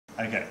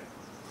Okay.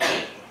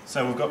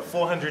 So we've got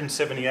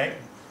 478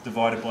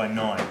 divided by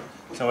 9.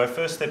 So our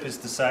first step is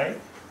to say,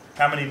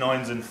 how many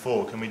 9s in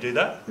 4? Can we do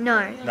that?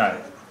 No. No.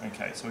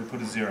 Okay, so we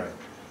put a 0.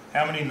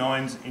 How many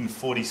 9s in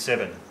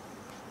 47?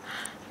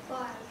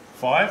 5.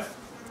 5?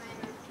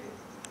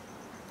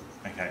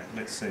 Okay,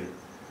 let's see.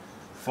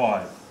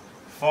 5.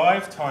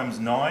 5 times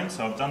 9,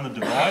 so I've done the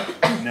divide,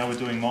 now we're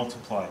doing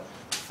multiply.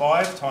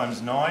 5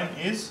 times 9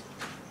 is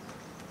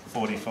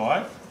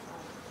 45.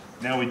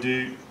 Now we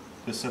do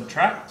the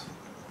subtract.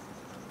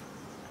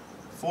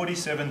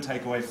 47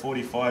 take away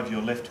 45,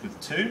 you're left with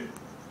 2.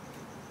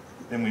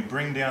 Then we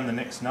bring down the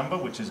next number,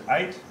 which is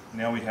 8.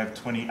 Now we have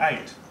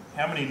 28.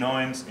 How many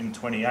 9s in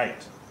 28?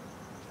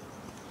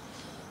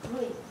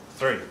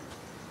 3.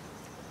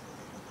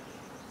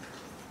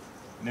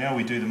 Now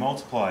we do the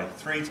multiply.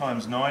 3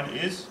 times 9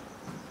 is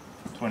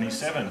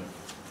 27.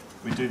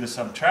 We do the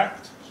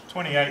subtract.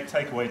 28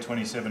 take away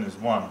 27 is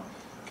 1.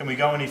 Can we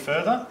go any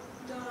further?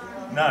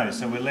 No,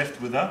 so we're left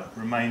with a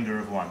remainder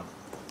of 1.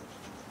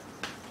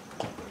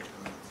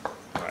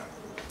 Right.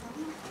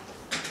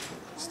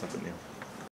 Stop it now.